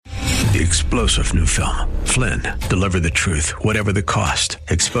The explosive new film, Flynn, deliver the truth, whatever the cost,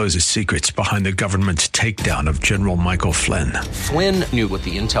 exposes secrets behind the government's takedown of General Michael Flynn. Flynn knew what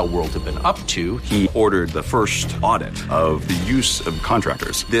the intel world had been up to. He ordered the first audit of the use of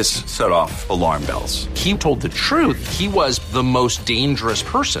contractors. This set off alarm bells. He told the truth. He was the most dangerous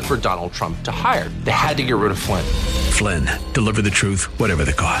person for Donald Trump to hire. They had to get rid of Flynn. Flynn, deliver the truth, whatever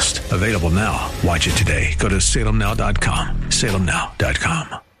the cost. Available now. Watch it today. Go to salemnow.com.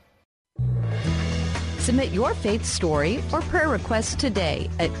 salemnow.com. Submit your faith story or prayer request today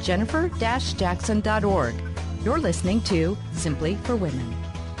at jennifer-jackson.org. You're listening to Simply for Women.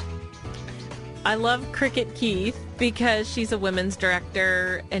 I love Crickett Keeth because she's a women's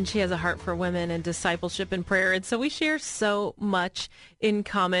director and she has a heart for women and discipleship and prayer. And so we share so much in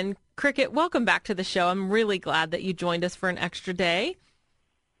common. Crickett, welcome back to the show. I'm really glad that you joined us for an extra day.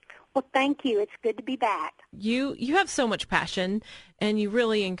 Well, thank you. It's good to be back. You have so much passion, and you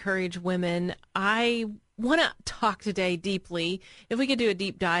really encourage women. I want to talk today deeply, if we could do a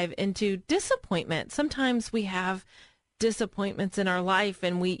deep dive into disappointment. Sometimes we have disappointments in our life,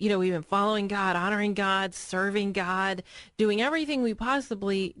 and we've been following God, honoring God, serving God, doing everything we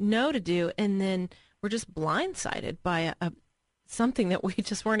possibly know to do, and then we're just blindsided by something that we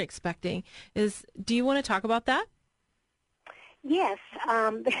just weren't expecting. Do you want to talk about that? Yes,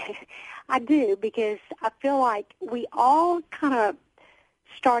 I do, because I feel like we all kind of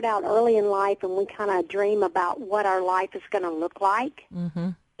start out early in life and we kind of dream about what our life is going to look like. Mm-hmm.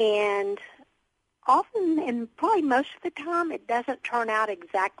 And often, and probably most of the time, it doesn't turn out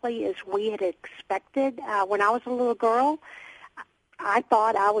exactly as we had expected. When I was a little girl, I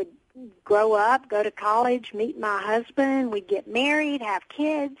thought I would grow up, go to college, meet my husband, we'd get married, have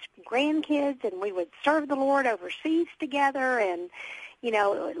kids, grandkids, and we would serve the Lord overseas together, and,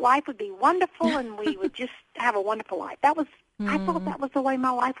 life would be wonderful, and we would just have a wonderful life. I thought that was the way my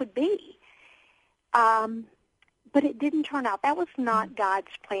life would be. But it didn't turn out. That was not God's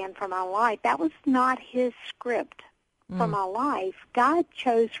plan for my life. That was not His script for my life. God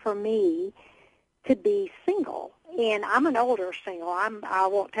chose for me to be single. And I'm an older single. I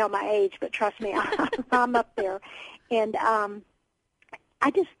won't tell my age, but trust me, I'm up there. And I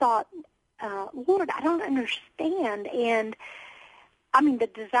just thought, Lord, I don't understand. And, the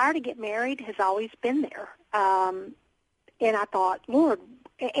desire to get married has always been there. And I thought, Lord,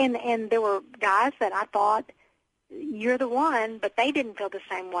 and there were guys that I thought, you're the one, but they didn't feel the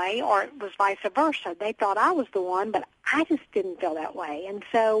same way, or it was vice versa. They thought I was the one, but I just didn't feel that way. And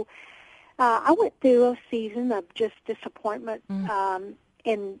so I went through a season of just disappointment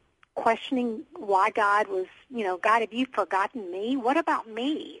and questioning why God was, God, have you forgotten me? What about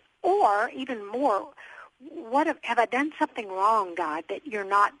me? Or even more, have I done something wrong, God, that you're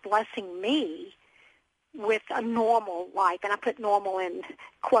not blessing me with a normal life? And I put normal in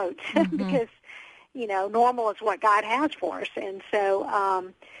quotes because, normal is what God has for us. And so,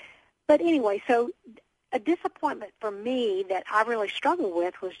 but anyway, so a disappointment for me that I really struggled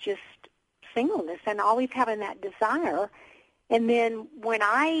with was just singleness and always having that desire. And then when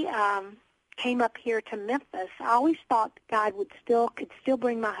I came up here to Memphis, I always thought God could still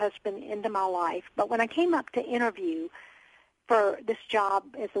bring my husband into my life. But when I came up to interview for this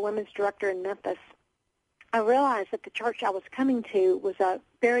job as a women's director in Memphis, I realized that the church I was coming to was a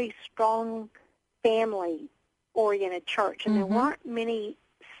very strong family-oriented church, and there weren't many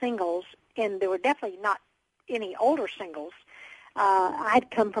singles, and there were definitely not any older singles. I'd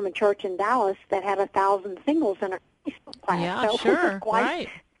come from a church in Dallas that had 1,000 singles in our Facebook class. Yeah, so sure, right.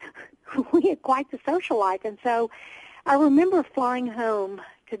 We had quite the social life. And so I remember flying home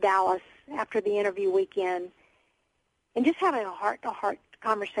to Dallas after the interview weekend and just having a heart-to-heart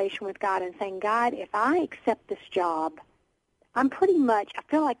conversation with God and saying, God, if I accept this job, I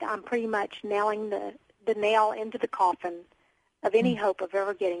feel like I'm pretty much nailing the nail into the coffin of any hope of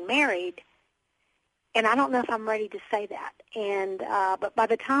ever getting married. And I don't know if I'm ready to say that. And but by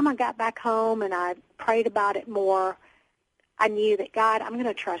the time I got back home and I prayed about it more, I knew that, God, I'm going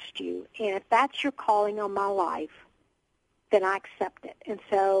to trust you. And if that's your calling on my life, then I accept it. And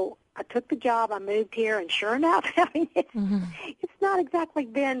so I took the job. I moved here. And sure enough, it's not exactly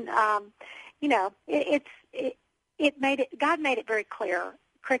been, God made it very clear,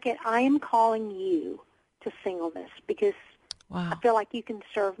 Crickett, I am calling you to singleness because I feel like you can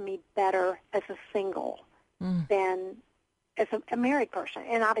serve me better as a single than as a married person,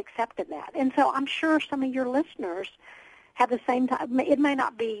 and I've accepted that. And so I'm sure some of your listeners have the same time. It may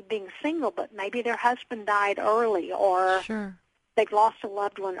not be being single, but maybe their husband died early, or they've lost a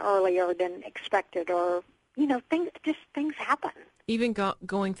loved one earlier than expected, or, things happen. Even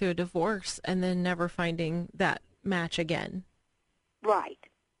going through a divorce and then never finding that match again. Right.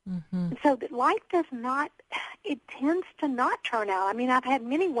 Mm-hmm. And so that life it tends to not turn out. I mean, I've had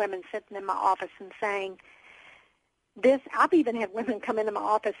many women sitting in my office and saying this. I've even had women come into my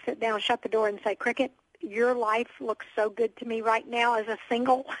office, sit down, shut the door, and say, Crickett, your life looks so good to me right now as a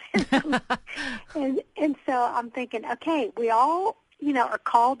single. and so I'm thinking, okay, we all, are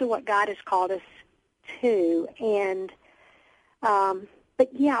called to what God has called us to. And, but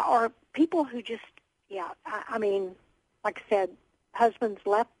yeah, or people who just, I mean, like I said, husbands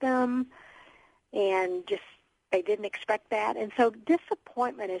left them and just, they didn't expect that. And so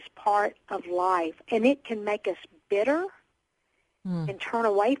disappointment is part of life, and it can make us bitter and turn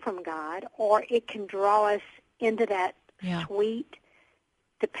away from God, or it can draw us into that sweet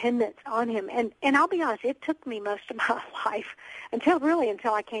dependence on Him. And I'll be honest, it took me most of my life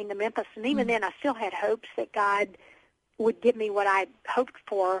until I came to Memphis. And even then, I still had hopes that God would give me what I hoped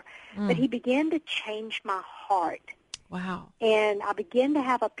for. But He began to change my heart. Wow. And I began to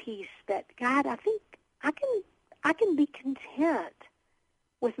have a peace that, God, I think I can be content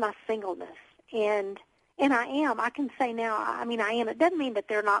with my singleness. And I am. I can say now, I mean, I am. It doesn't mean that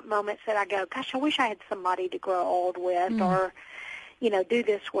there are not moments that I go, gosh, I wish I had somebody to grow old with or, do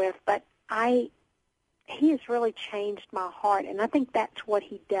this with. But He has really changed my heart. And I think that's what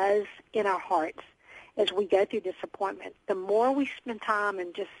He does in our hearts as we go through disappointment. The more we spend time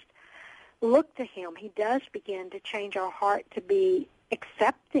and just look to Him, He does begin to change our heart to be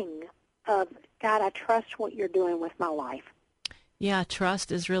accepting of, God, I trust what you're doing with my life. Yeah,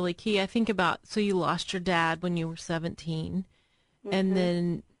 trust is really key. I think about, so you lost your dad when you were 17, and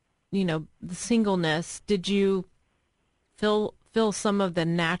then, the singleness. Did you feel some of the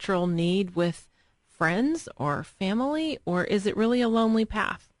natural need with friends or family, or is it really a lonely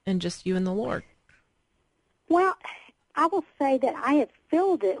path and just you and the Lord? Well, I will say that I have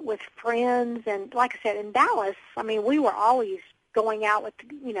filled it with friends, and like I said, in Dallas, I mean, we were always going out with,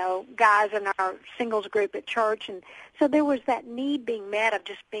 guys in our singles group at church, and so there was that need being met of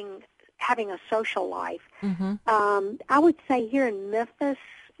just having a social life. I would say here in Memphis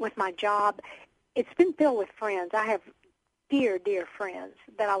with my job, it's been filled with friends. I have dear, dear friends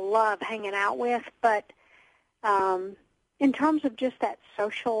that I love hanging out with, but in terms of just that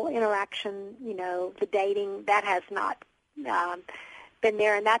social interaction, the dating, that has not been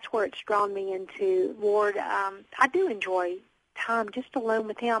there, and that's where it's drawn me into, Lord, I do enjoy time just alone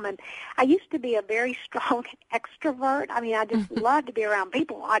with Him. And I used to be a very strong extrovert. I mean, I just loved to be around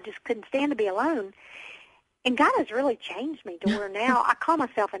people. I just couldn't stand to be alone. And God has really changed me to where now I call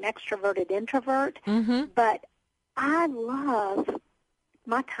myself an extroverted introvert, but I love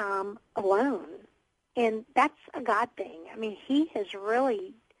my time alone. And that's a God thing. I mean, He has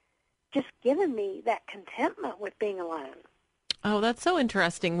really just given me that contentment with being alone. Oh, that's so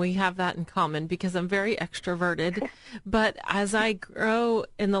interesting. We have that in common because I'm very extroverted. But as I grow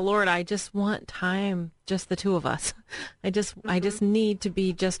in the Lord, I just want time, just the two of us. I just need to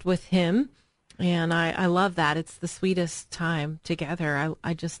be just with Him. And I love that. It's the sweetest time together.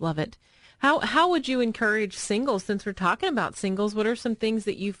 I just love it. How would you encourage singles, since we're talking about singles? What are some things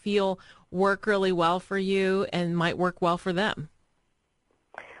that you feel work really well for you and might work well for them?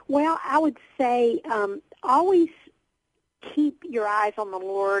 Well, I would say always keep your eyes on the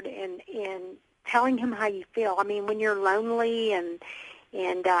Lord and telling Him how you feel. I mean, when you're lonely and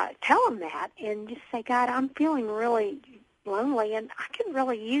tell Him that and just say, God, I'm feeling really lonely, and I could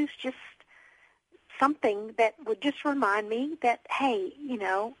really use just something that would just remind me that, hey,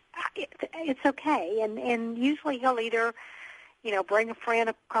 it's okay. And usually He'll either, bring a friend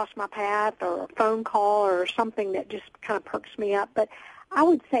across my path or a phone call or something that just kind of perks me up. But I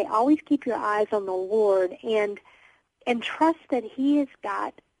would say always keep your eyes on the Lord and trust that He has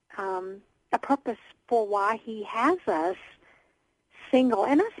got a purpose for why He has us single.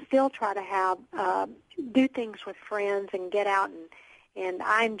 And I still try to do things with friends and get out, and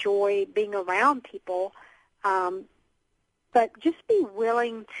I enjoy being around people. But just be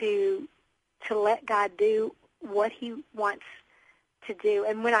willing to let God do what He wants to do.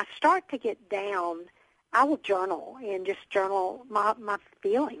 And when I start to get down, I will journal and just journal my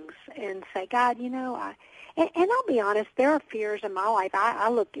feelings and say, God, and I'll be honest, there are fears in my life. I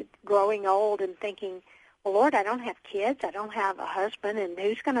look at growing old and thinking, well, Lord, I don't have kids. I don't have a husband, and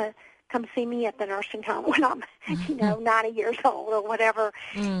who's going to come see me at the nursing home when I'm, 90 years old or whatever.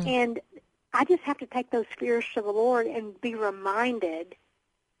 And I just have to take those fears to the Lord and be reminded,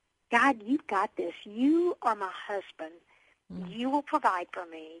 God, you've got this. You are my husband. You will provide for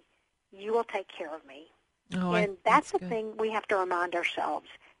me. You will take care of me. Oh, and that's the thing we have to remind ourselves.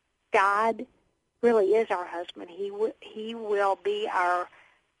 God really is our husband. He will be our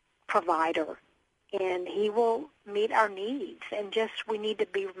provider. and He will meet our needs. And we need to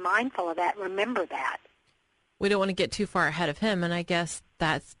be mindful of that, remember that. We don't want to get too far ahead of Him, and I guess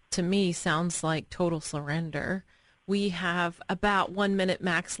that, to me, sounds like total surrender. We have about 1 minute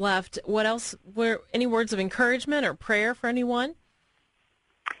max left. What else? Any words of encouragement or prayer for anyone?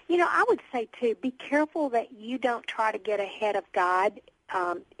 I would say, too, be careful that you don't try to get ahead of God.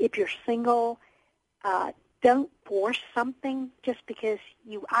 If you're single, don't force something just because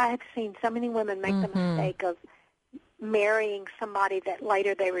I have seen so many women make the mistake of marrying somebody that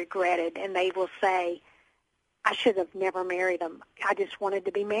later they regretted, and they will say, I should have never married them. I just wanted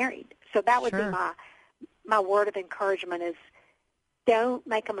to be married. So that would be my word of encouragement is don't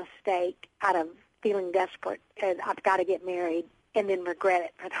make a mistake out of feeling desperate and I've got to get married and then regret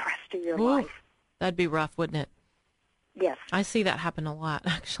it for the rest of your life. That'd be rough, wouldn't it? Yes. I see that happen a lot,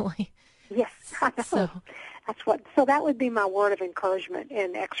 actually. Yes, I know. So that would be my word of encouragement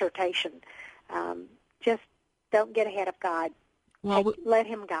and exhortation. Just don't get ahead of God. Well, let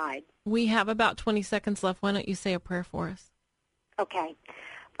Him guide. We have about 20 seconds left. Why don't you say a prayer for us? Okay.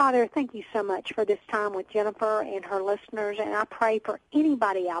 Father, thank you so much for this time with Jennifer and her listeners, and I pray for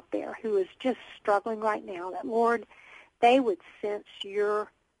anybody out there who is just struggling right now that, Lord, they would sense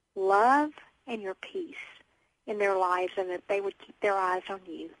your love and your peace in their lives and that they would keep their eyes on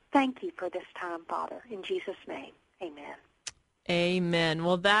you. Thank you for this time, Father. In Jesus' name, amen. Amen.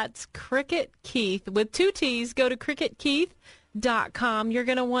 Well, that's Crickett Keeth with 2 T's. Go to cricketkeith.com. You're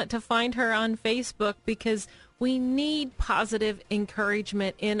going to want to find her on Facebook because we need positive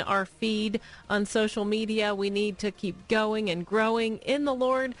encouragement in our feed on social media. We need to keep going and growing in the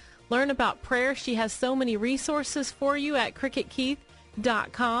Lord. Learn about prayer. She has so many resources for you at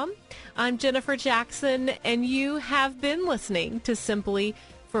cricketkeith.com. I'm Jennifer Jackson, and you have been listening to Simply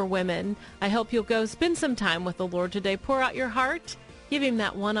for Women. I hope you'll go spend some time with the Lord today. Pour out your heart. Give Him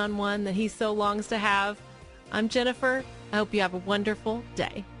that one-on-one that He so longs to have. I'm Jennifer. I hope you have a wonderful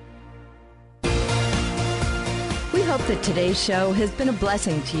day. We hope that today's show has been a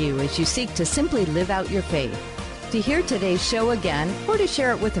blessing to you as you seek to simply live out your faith. To hear today's show again or to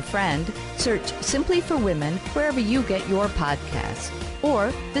share it with a friend, search Simply for Women wherever you get your podcasts. Or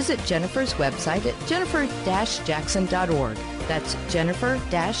visit Jennifer's website at jennifer-jackson.org. That's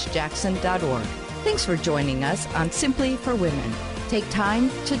jennifer-jackson.org. Thanks for joining us on Simply for Women. Take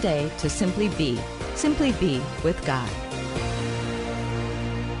time today to simply be with God.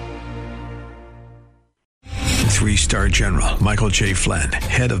 3-star General Michael J. Flynn,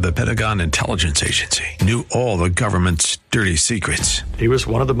 head of the Pentagon Intelligence Agency, knew all the government's dirty secrets. He was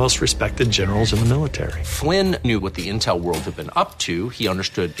one of the most respected generals in the military. Flynn knew what the intel world had been up to. He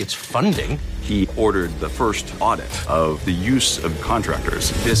understood its funding. He ordered the first audit of the use of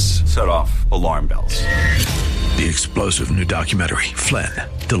contractors. This set off alarm bells. The explosive new documentary, Flynn,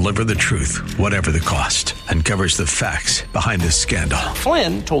 Deliver the Truth, Whatever the Cost, uncovers the facts behind this scandal.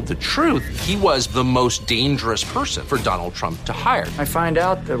 Flynn told the truth. He was the most dangerous person for Donald Trump to hire. I find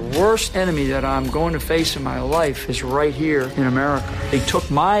out the worst enemy that I'm going to face in my life is right here in America. They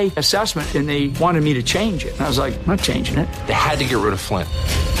took my assessment and they wanted me to change it. And I was like, I'm not changing it. They had to get rid of Flynn.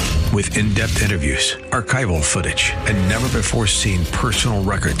 With in-depth interviews, archival footage, and never-before-seen personal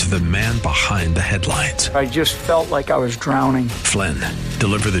records of the man behind the headlines. I just felt like I was drowning. Flynn,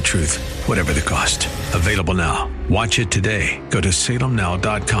 Deliver the Truth, Whatever the Cost. Available now. Watch it today. Go to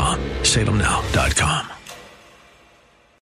salemnow.com. salemnow.com.